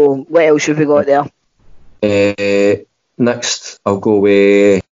 So, what else have we got there? Next, I'll go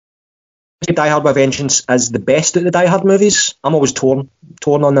with Die Hard with Vengeance as the best of the Die Hard movies. I'm always torn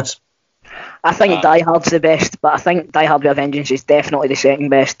on this. I think Die Hard's the best, but I think Die Hard with Vengeance is definitely the second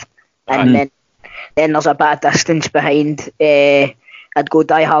best. And then there's a bit of distance behind. I'd go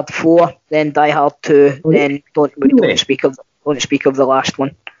Die Hard 4, then Die Hard 2, then don't speak of the last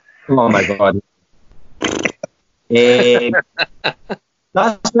one. Oh my god.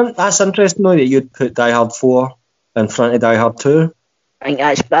 That's interesting though that you'd put Die Hard 4 in front of Die Hard 2. I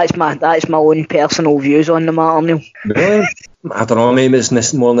think that's my own personal views on the matter, Neil. Really? I don't know, maybe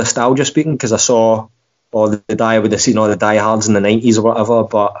it's more nostalgia speaking because I saw all the Die Hards in the 90s or whatever,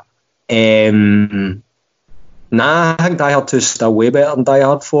 but I think Die Hard 2 is still way better than Die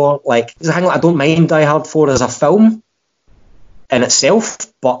Hard 4. Like, I don't mind Die Hard 4 as a film in itself,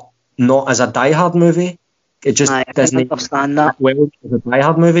 but not as a Die Hard movie. It just doesn't understand that. Well, as a Die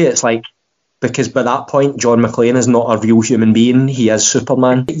Hard movie, it's like, because by that point, John McClane is not a real human being. He is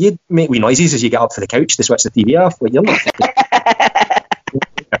Superman. You make wee noises as you get up for the couch to switch the TV off. Like, you're not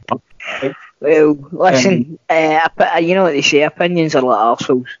well, listen, you know what they say, opinions are like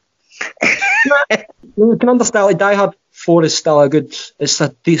arseholes. You can understand, like, Die Hard 4 is still it's a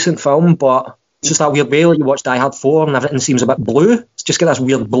decent film, but it's just that weird way, like, you watch Die Hard 4 and everything seems a bit blue. It's just got this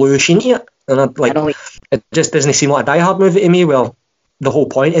weird blue sheen to it. And it just doesn't seem like a Die Hard movie to me, well, the whole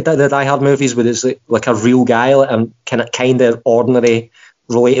point of the Die Hard movies was it's like a real guy, like a kind of ordinary,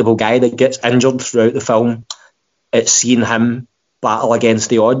 relatable guy that gets injured throughout the film. It's seeing him battle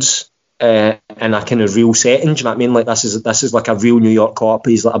against the odds in a kind of real setting. Do you know what I mean? Like, this is like a real New York cop.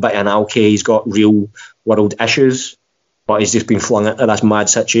 He's like a bit of an alky. He's got real world issues, but he's just been flung into this mad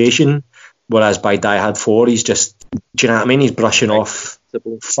situation. Whereas by Die Hard 4, he's just, do you know what I mean? He's brushing off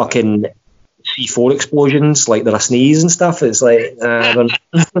fucking C4 explosions like they're a sneeze and stuff. It's like, I don't...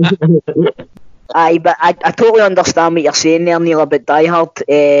 Aye, but I totally understand what you're saying there, Neil, about Die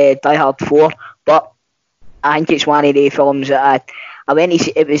Hard 4, but I think it's one of the films that I went to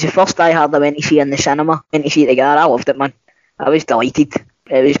see. It was the first Die Hard I went to see in the cinema. I went to see it together. I loved it, man. I was delighted.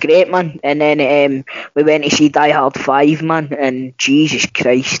 It was great, man. And then we went to see Die Hard 5, man, and Jesus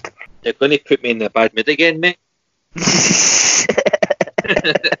Christ. You're going to put me in the bad mood again, mate.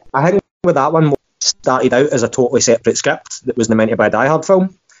 I think with that one, started out as a totally separate script that was meant to be a Die Hard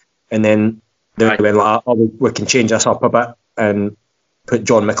film, and then they went like, oh, we can change this up a bit and put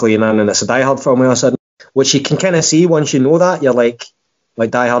John McClane in, and it's a Die Hard film all of a sudden, which you can kind of see once you know that. You're like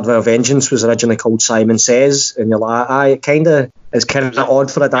Die Hard with a Vengeance was originally called Simon Says, and you're like, it's kind of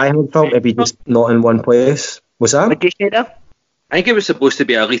odd for a Die Hard film to be just not in one place. What's that? What did you say there? I think it was supposed to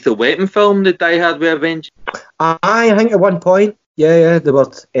be a Lethal Weapon film, the Die Hard with a Vengeance. I think at one point, yeah, they were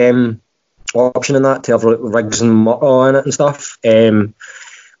optioning that to have Riggs and Murtaugh in it and stuff.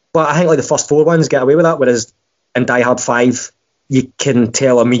 But I think like the first 4 ones get away with that, whereas in Die Hard 5, you can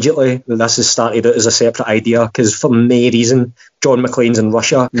tell immediately that this has started out as a separate idea, because for no reason, John McClane's in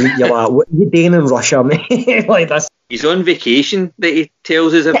Russia. You're like, what are you doing in Russia, mate? Like this. He's on vacation that he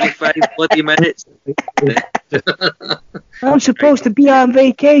tells us every 5 bloody minutes. I'm supposed to be on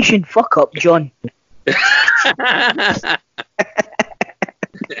vacation. Fuck up, John.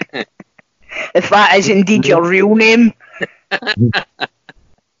 If that is indeed your real name.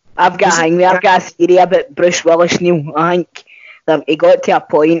 I've got a theory about Bruce Willis, Neil. I think that he got to a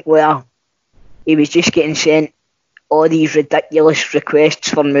point where he was just getting sent all these ridiculous requests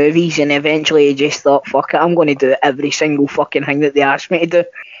for movies, and eventually he just thought, fuck it, I'm going to do every single fucking thing that they asked me to do.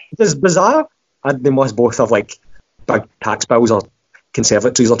 It's bizarre. They must both have like big tax bills or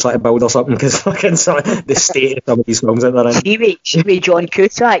conservatories are trying to build or something, because fucking the state of some of these films that they're in. See John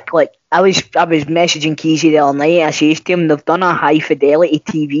Cusack, like, I was messaging Keezy the other night. I says to him, they've done a high fidelity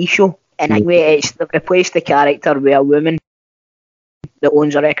TV show, and anyway, they've replaced the character with a woman that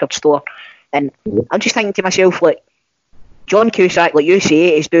owns a record store. And I'm just thinking to myself, like, John Cusack, like you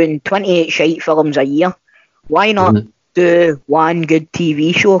say, is doing 28 shite films a year. Why not do one good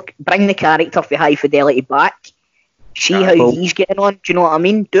TV show? Bring the character for high fidelity back. See how he's getting on. Do you know what I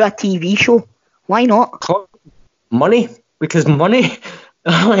mean? Do a TV show. Why not? Money, because money.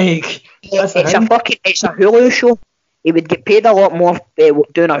 Like, it's a Hulu show. He would get paid a lot more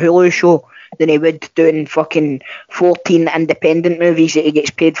doing a Hulu show than he would doing fucking 14 independent movies that he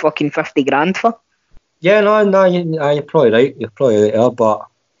gets paid fucking 50 grand for. Yeah, no, you're probably right. You're probably right there, but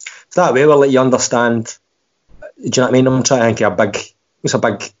it's that way. We'll let you understand. Do you know what I mean? I'm trying to think of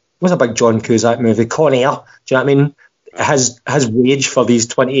what's a big John Cusack movie? Con Air. Do you know what I mean? His wage for these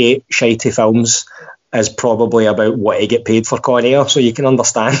 28 shitey films is probably about what he get paid for Con Air, so you can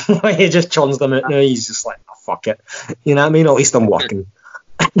understand why he just churns them out now. He's just like, oh, fuck it. You know what I mean? At least I'm working.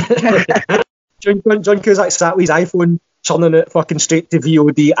 John Cusack sat with his iPhone churning out fucking straight to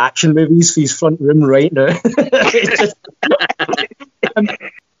VOD action movies for his front room right now.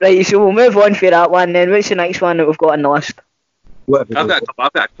 Right, so we'll move on for that one then. What's the next one that we've got on the list? I've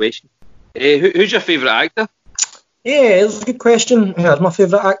got a question. Who's your favourite actor? Yeah, it's a good question. Who's my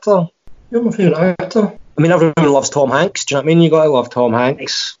favourite actor? Who's my favourite actor? I mean, everyone loves Tom Hanks. Do you know what I mean? You got to love Tom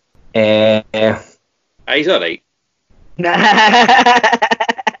Hanks. He's alright.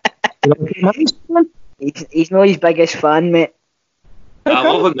 He's not his biggest fan, mate. I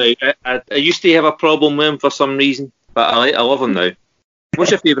love him now. I used to have a problem with him for some reason, but I love him now.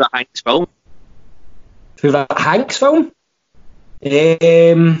 What's your favourite Hanks film? Favourite Hanks film?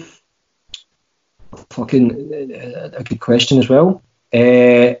 Fucking a good question as well.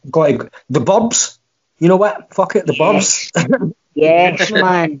 The Burbs. You know what? Fuck it, the Burbs. Yes,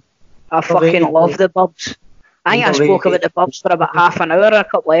 man. I fucking love the Burbs. I think I spoke about the Burbs for about half an hour a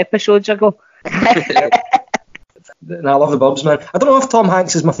couple of episodes ago. And I love the Burbs, man. I don't know if Tom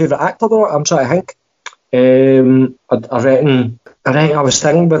Hanks is my favourite actor though. I'm trying to think. I reckon I was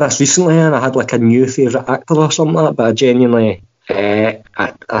thinking about this recently and I had like a new favourite actor or something like that, but I genuinely I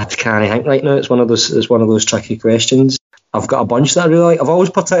can't think right now. It's one of those tricky questions. I've got a bunch that I really like. I've always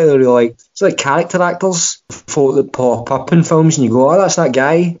particularly liked it's like character actors, folk that pop up in films and you go, oh, that's that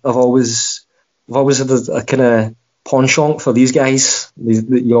guy. I've always had a kind of penchant for these guys.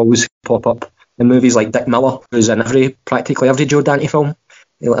 You always pop up in movies like Dick Miller, who's in practically every Joe Dante film.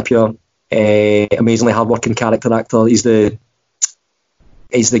 He'll appear. Amazingly hardworking character actor. He's the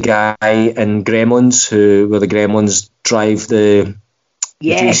guy in Gremlins where the Gremlins drive the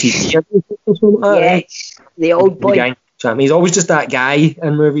yes, the old boy. The guy. He's always just that guy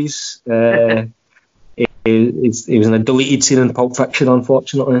in movies. He was in a deleted scene in Pulp Fiction,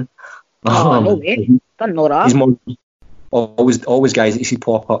 unfortunately. No way. Didn't know that. He's more always guys that you see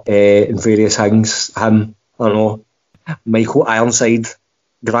pop up in various things. Him, I don't know, Michael Ironside.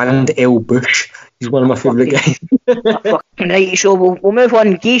 Grand L. Bush. He's one of my favourite guys. Right, so we'll move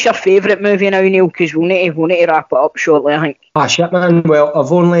on. Give your favourite movie now, Neil, because we'll need to wrap it up shortly, I think. Ah, shit, man. Well,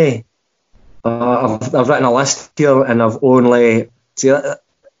 I've only I've written a list here, and I've only see that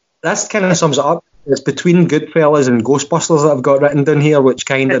kind of sums it up. It's between Goodfellas and Ghostbusters that I've got written down here, which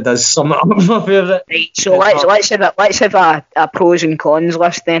kind of does sum it up my favourite. Right, so let's have a pros and cons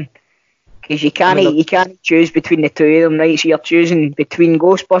list then. Because you can't choose between the two of them, right? So you're choosing between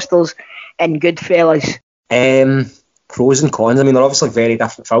Ghostbusters and Goodfellas. Pros and cons. I mean, they're obviously very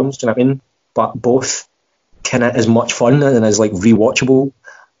different films. Do you know what I mean? But both kind of as much fun and as like rewatchable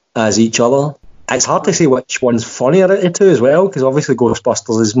as each other. It's hard to say which one's funnier out of the two as well, because obviously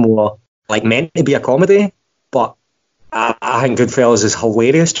Ghostbusters is more like meant to be a comedy, but I think Goodfellas is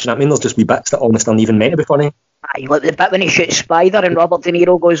hilarious. Do you know what I mean? There's just wee bits that almost aren't even meant to be funny. Aye, like the bit when he shoots Spider and Robert De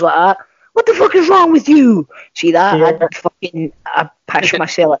Niro goes like that. What the fuck is wrong with you? See that? Yeah. I piss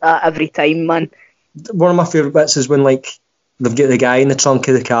myself at that every time, man. One of my favourite bits is when like they've got the guy in the trunk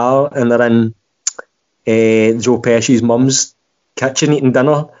of the car and they're in Joe Pesci's mum's kitchen eating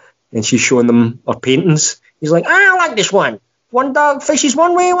dinner and she's showing them her paintings. He's like, I like this one. One dog fishes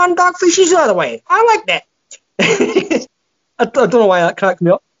one way, one dog fishes the other way. I like that. I don't know why that cracked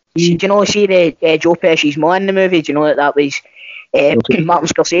me up. Do you know, see the Joe Pesci's mum in the movie? Do you know that was Martin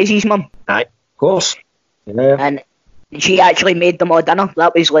Scorsese's mum? Aye, of course. Yeah. And she actually made them all dinner.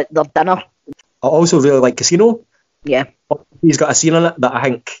 That was like their dinner. I also really like Casino. Yeah. He's got a scene in it that I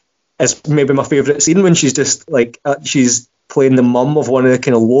think is maybe my favourite scene when she's just like, she's playing the mum of one of the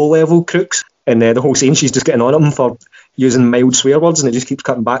kind of low-level crooks. And the whole scene, she's just getting on him for using mild swear words, and it just keeps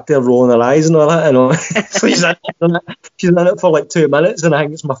cutting back to her rolling her eyes and all that. You know, so she's in it for like 2 minutes, and I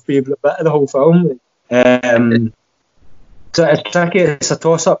think it's my favourite bit of the whole film. So it's tricky. It's a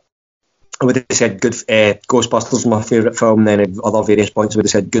toss-up. I would have said Ghostbusters was my favourite film. Then at other various points, I would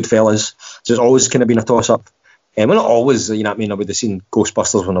have said Goodfellas. So it's always kind of been a toss-up. Well, not always. You know what I mean? I would have seen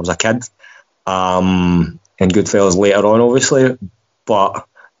Ghostbusters when I was a kid, and Goodfellas later on, obviously. But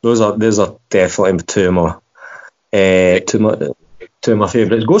those are definitely two of my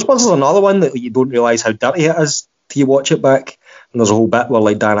favourites. Ghostbusters is another one that you don't realise how dirty it is till you watch it back. And there's a whole bit where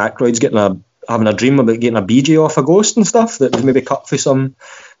like Dan Aykroyd's having a dream about getting a BJ off a ghost and stuff that was maybe cut for some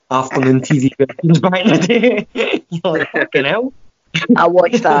afternoon TV versions back in the day. You're like, fucking hell. I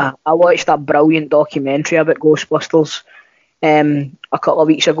watched a brilliant documentary about Ghostbusters a couple of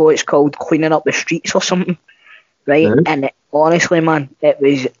weeks ago. It's called Cleaning Up the Streets or something, right? Mm-hmm. And honestly, man, it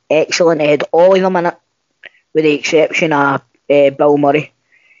was excellent. It had all of them in it, with the exception of Bill Murray.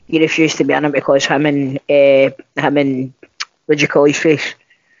 He refused to be in it because him and what do you call his face?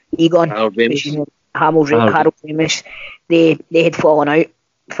 Egon. Harold Ramis. They had fallen out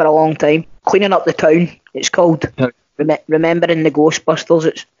for a long time. Cleaning Up the Town, it's called. Remembering the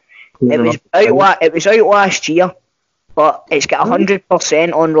Ghostbusters. It was out last year, but it's got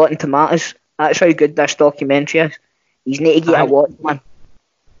 100% on Rotten Tomatoes. That's how good this documentary is. You need to get a watch, man.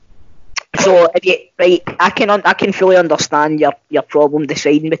 So if you I can fully understand your problem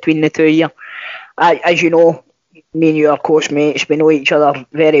deciding between the two of you. As you know, me and you are close mates. We know each other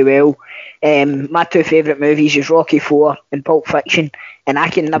very well. My two favourite movies is Rocky IV and Pulp Fiction, and I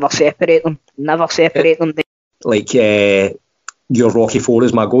can never separate them. Like your Rocky IV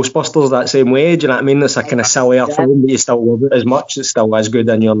is my Ghostbusters that same way. Do you know what I mean? It's a kind of sillier film, but you still love it as much. It's still as good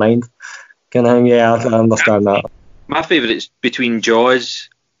in your mind. I understand that. My favourite is between Jaws,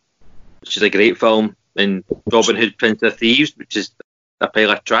 which is a great film, and Robin Hood, Prince of Thieves, which is a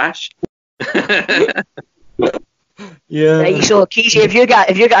pile of trash. Yeah. Right, so Keezy, have you got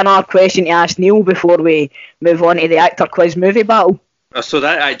another question to ask Neil before we move on to the actor quiz movie battle? So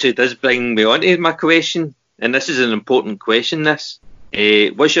that actually does bring me on to my question, and this is an important question. What's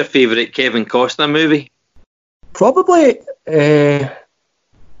your favourite Kevin Costner movie? Probably.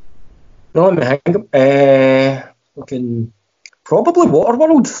 Let me think. Probably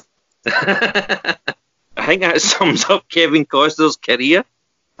Waterworld. I think that sums up Kevin Costner's career.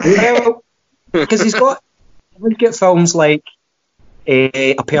 Yeah, because he's got films like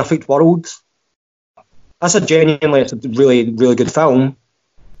A Perfect World. That's it's a really, really good film.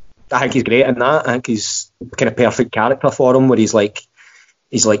 I think he's great in that. I think he's kind of perfect character for him, where he's like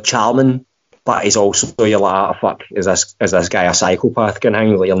charming, but he's also, you're like, oh, fuck, is this guy a psychopath kind of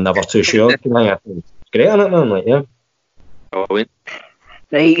thing? Like, you're never too sure. I think he's great in it, man. Like, yeah. Oh, wait.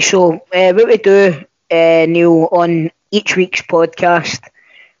 Right, so what we do, Neil, on each week's podcast,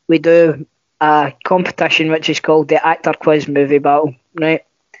 we do a competition which is called the Actor Quiz Movie Battle, right?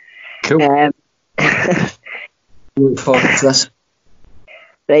 Cool. Look forward to this.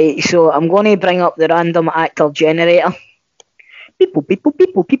 Right, so I'm going to bring up the random actor generator. Beep, beep, beep,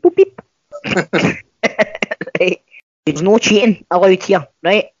 beep, beep, beep. Right. There's no cheating allowed here,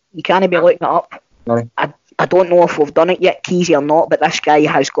 right? You can't be looking it up. Right. I don't know if we've done it yet, Keezy, or not, but this guy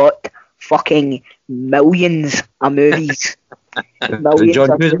has got fucking millions of movies. Millions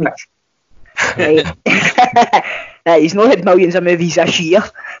of movies. Right. He's not had millions of movies this year.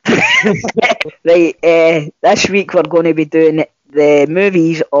 Right, this week we're going to be doing the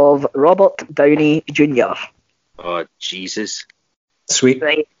movies of Robert Downey Jr. Oh, Jesus. Sweet.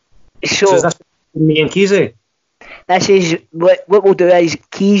 Right. So is this me and Keezy? This is what we'll do is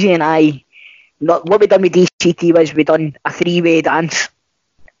Keezy and I. What we done with DCT was we done a three-way dance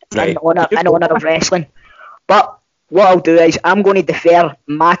in honour of wrestling. But what I'll do is I'm going to defer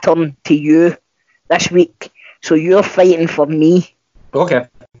my turn to you this week. So you're fighting for me. Okay.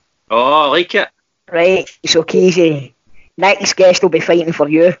 Oh, I like it. Right. So Keezy, next guest will be fighting for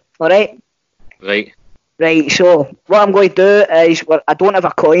you. All right. Right. Right. So what I'm going to do is I don't have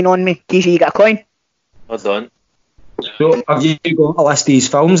a coin on me. Keezy, you got a coin? Hold on. So have you got a list of these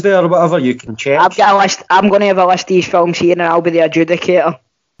films there or whatever you can check? I've got a list. I'm going to have a list of these films here and I'll be the adjudicator.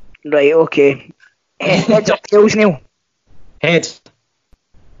 Right, okay. Heads or tails, Neil? Heads.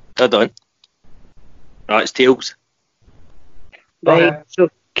 Hold on. Right, it's tails. Right, okay. So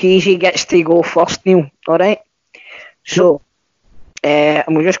Keezy gets to go first, Neil. Alright? So,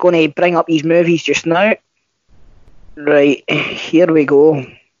 I'm just going to bring up these movies just now. Right, here we go.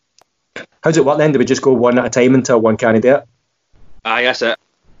 How does it work then? Do we just go one at a time until one can't do it? Aye, that's it.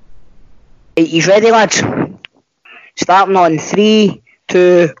 Right, you ready, lads? Starting on 3,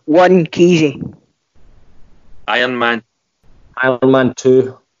 2, 1, Keezy. Iron Man. Iron Man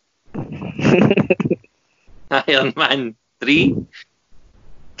 2. Iron Man 3.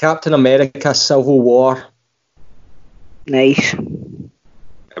 Captain America Civil War. Nice.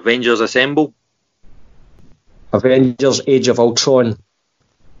 Avengers Assemble. Avengers Age of Ultron.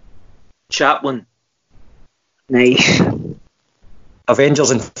 Chaplin. Nice.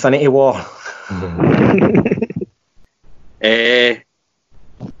 Avengers Infinity War.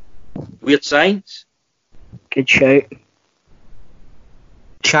 Weird Science. Good shout.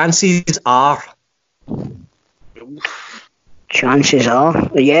 Chances are. Chances are,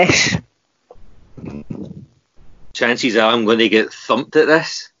 yes. Chances are I'm going to get thumped at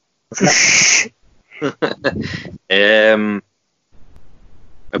this.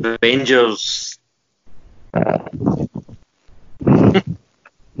 Avengers.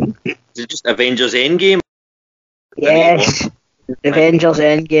 Is it just Avengers Endgame? Yes. Avengers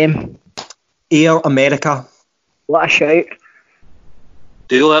Endgame. Air America. What a shout.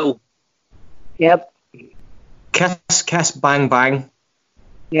 Doolittle. Yep. Kiss Kiss Bang Bang.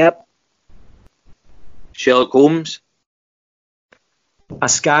 Yep. Sherlock Holmes. A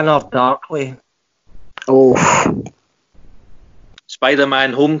Scanner Darkly. Oh.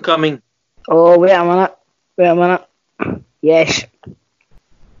 Spider-Man Homecoming. Oh, wait a minute. Yes.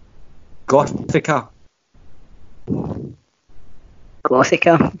 Gothica.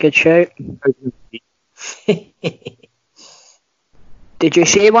 Gothica. Good shout. Did you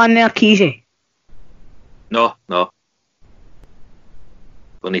say one there, Keezy? No.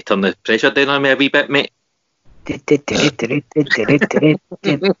 Going to turn the pressure down on me a wee bit, mate. Right,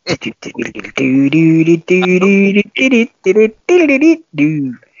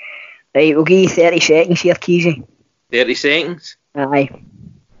 we'll give you 30 seconds here, Keezy. 30 seconds. Aye.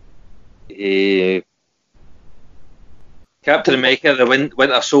 Captain America, the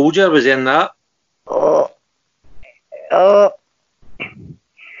Winter Soldier, was in that. Oh.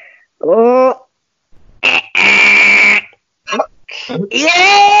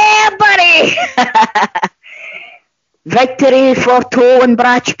 Yeah, buddy! Victory for Toe and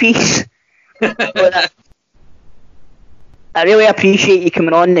Bratch Peace. I really appreciate you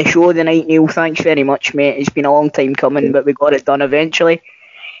coming on the show tonight, Neil. Thanks very much, mate. It's been a long time coming, but we got it done eventually.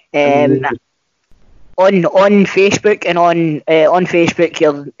 On Facebook and on Facebook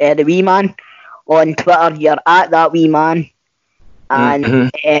you're the wee man. On Twitter you're at that wee man.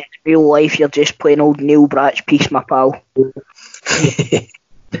 And in real life you're just plain old Neil Bratch Peace, my pal.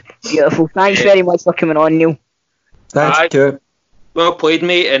 Beautiful. Thanks very much for coming on, Neil. Thank you. Well played,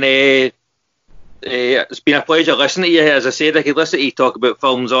 mate. And it's been a pleasure listening to you. As I said, I could listen to you talk about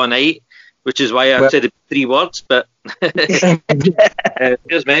films all night, which is why I said the 3 words. But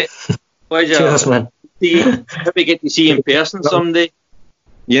cheers, mate. Pleasure. Cheers, man. Hope we get to see you in person someday.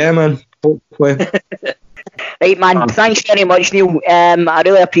 Yeah, man. Hopefully. Right, man. Thanks very much, Neil. I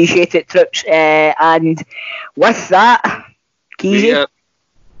really appreciate it, Trips. And with that, Keezy,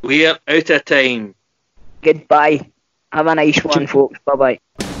 we are out of time. goodbye. Have a nice one, folks. Bye-bye.